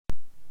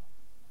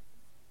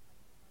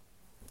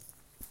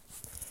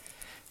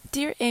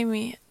Dear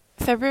Amy,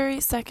 February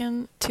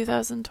 2nd,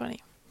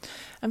 2020.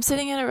 I'm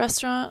sitting at a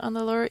restaurant on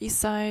the Lower East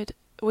Side,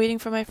 waiting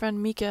for my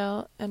friend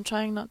Mikael and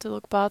trying not to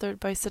look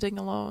bothered by sitting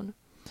alone.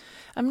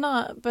 I'm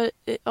not, but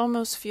it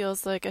almost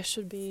feels like I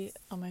should be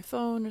on my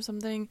phone or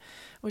something,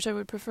 which I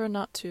would prefer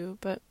not to,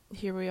 but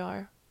here we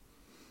are.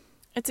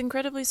 It's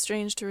incredibly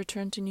strange to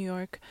return to New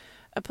York,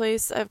 a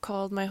place I've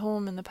called my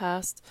home in the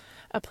past,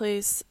 a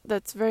place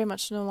that's very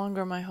much no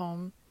longer my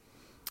home.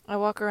 I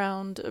walk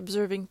around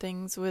observing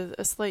things with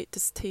a slight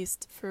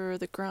distaste for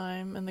the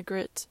grime and the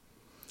grit,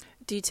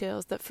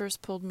 details that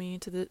first pulled me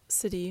to the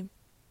city.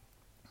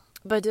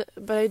 But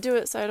I do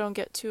it so I don't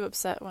get too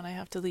upset when I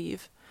have to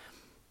leave.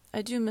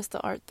 I do miss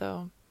the art,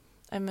 though.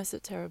 I miss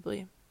it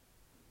terribly.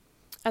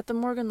 At the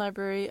Morgan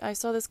Library, I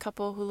saw this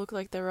couple who looked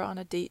like they were on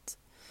a date.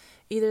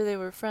 Either they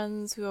were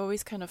friends who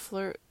always kind of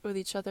flirt with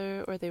each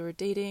other, or they were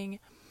dating,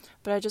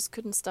 but I just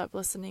couldn't stop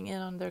listening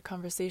in on their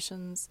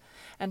conversations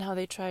and how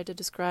they tried to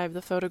describe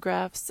the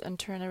photographs and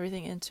turn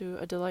everything into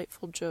a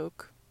delightful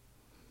joke.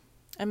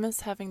 I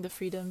miss having the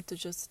freedom to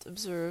just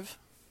observe.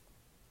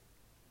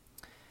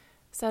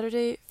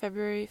 Saturday,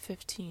 February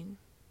 15.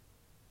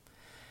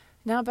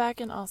 Now back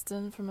in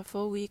Austin from a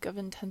full week of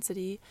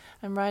intensity,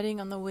 I'm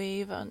riding on the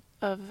wave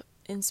of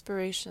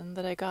inspiration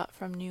that I got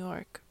from New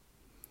York.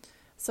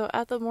 So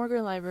at the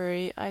Morgan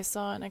Library, I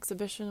saw an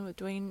exhibition with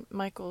Duane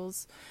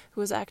Michals,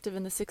 who was active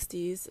in the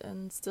 60s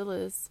and still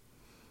is.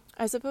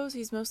 I suppose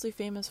he's mostly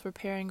famous for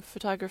pairing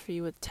photography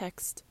with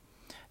text.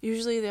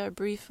 Usually they are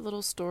brief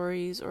little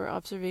stories or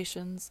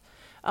observations,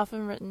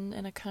 often written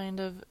in a kind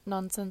of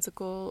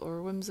nonsensical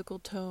or whimsical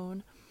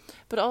tone,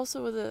 but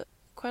also with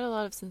quite a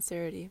lot of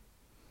sincerity.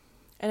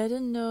 And I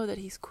didn't know that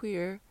he's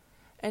queer,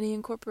 and he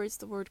incorporates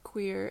the word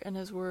queer in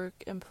his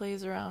work and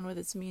plays around with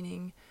its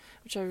meaning,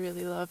 which I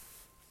really love.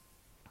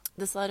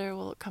 This letter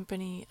will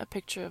accompany a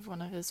picture of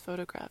one of his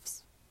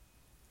photographs.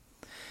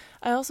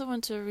 I also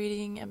went to a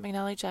reading at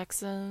McNally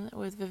Jackson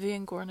with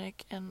Vivian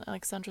Gornick and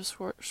Alexandra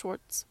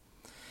Schwartz.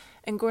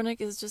 And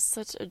Gornick is just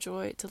such a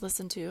joy to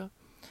listen to.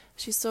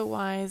 She's so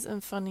wise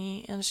and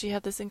funny, and she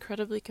had this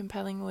incredibly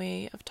compelling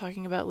way of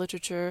talking about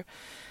literature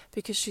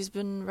because she's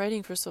been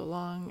writing for so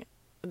long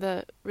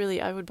that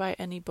really I would buy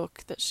any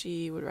book that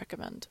she would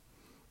recommend.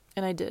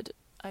 And I did.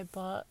 I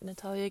bought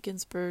Natalia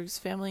Ginsburg's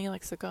Family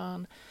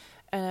Lexicon,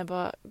 and I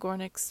bought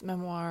Gornick's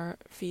memoir,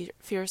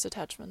 Fierce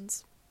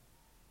Attachments.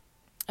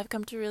 I've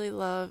come to really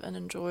love and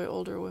enjoy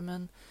older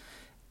women,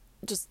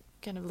 just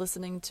kind of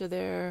listening to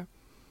their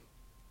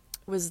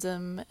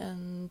wisdom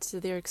and to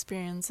their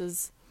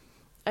experiences.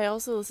 I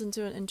also listened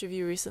to an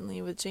interview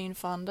recently with Jane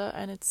Fonda,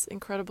 and it's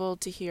incredible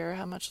to hear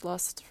how much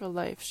lust for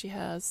life she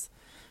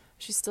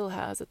still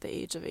has at the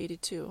age of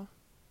 82.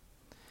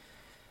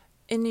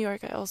 In New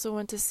York, I also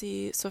went to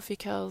see Sophie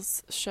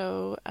Kell's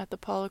show at the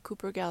Paula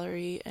Cooper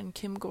Gallery and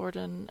Kim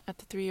Gordon at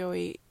the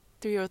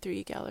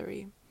 303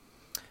 Gallery.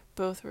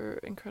 Both were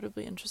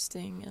incredibly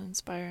interesting and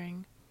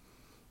inspiring.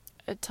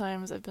 At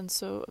times, I've been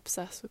so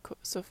obsessed with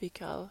Sophie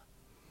Kell.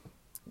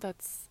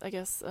 That's, I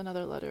guess,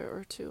 another letter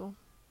or two.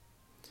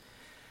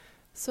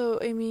 So,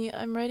 Amy,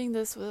 I'm writing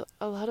this with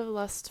a lot of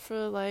lust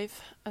for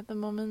life at the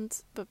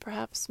moment, but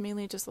perhaps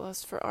mainly just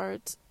lust for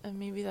art, and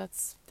maybe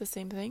that's the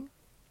same thing.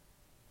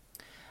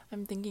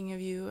 I'm thinking of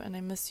you, and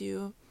I miss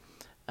you.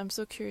 I'm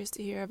so curious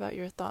to hear about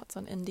your thoughts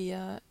on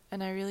India,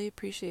 and I really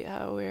appreciate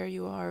how aware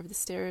you are of the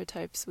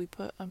stereotypes we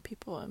put on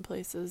people and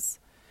places.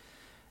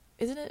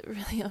 Isn't it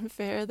really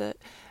unfair that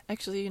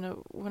actually,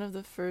 one of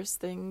the first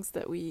things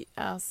that we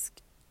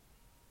ask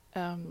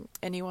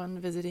anyone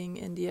visiting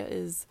India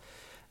is,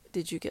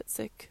 did you get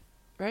sick?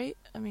 Right?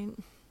 I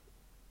mean,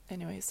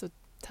 anyway, so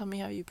tell me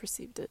how you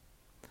perceived it.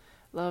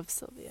 Love,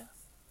 Sylvia.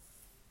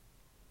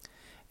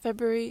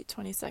 February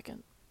 22nd.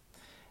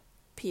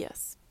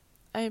 P.S.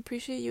 I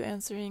appreciate you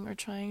answering or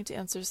trying to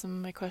answer some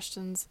of my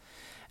questions.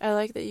 I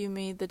like that you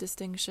made the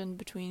distinction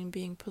between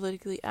being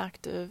politically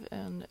active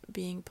and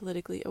being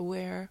politically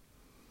aware.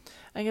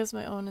 I guess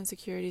my own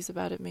insecurities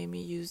about it made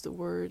me use the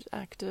word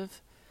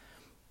active.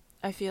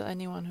 I feel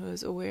anyone who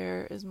is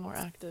aware is more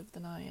active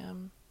than I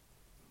am.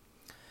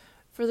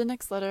 For the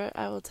next letter,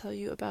 I will tell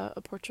you about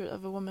a portrait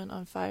of a woman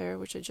on fire,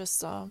 which I just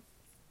saw.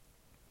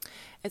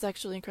 It's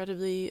actually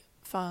incredibly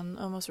fun,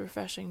 almost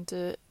refreshing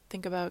to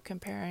think about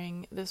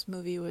comparing this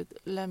movie with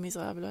Les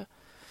Miserables.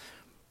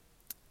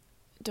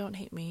 Don't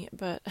hate me,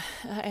 but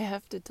I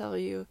have to tell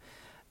you,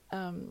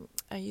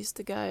 I used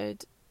to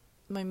guide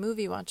my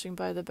movie watching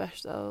by the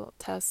Bechdel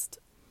test.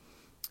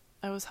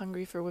 I was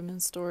hungry for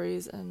women's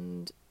stories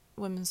and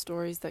women's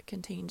stories that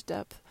contained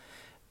depth,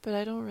 but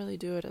I don't really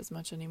do it as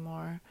much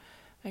anymore.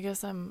 I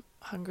guess I'm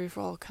hungry for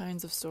all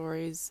kinds of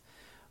stories,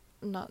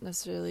 not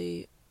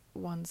necessarily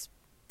ones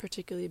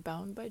particularly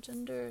bound by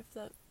gender, if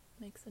that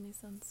makes any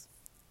sense.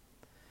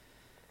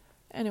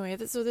 Anyway,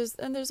 so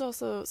there's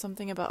also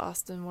something about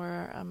Austin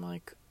where I'm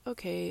like,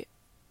 okay,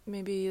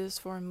 maybe this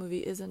foreign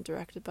movie isn't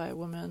directed by a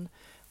woman,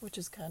 which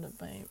is kind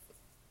of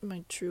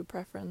my true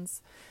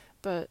preference,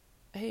 but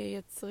hey,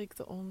 it's like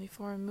the only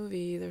foreign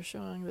movie they're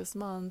showing this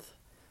month,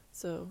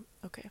 so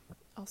okay,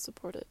 I'll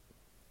support it.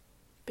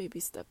 baby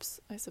steps,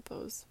 I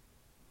suppose.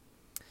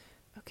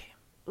 Okay.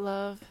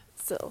 Love,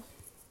 Sil.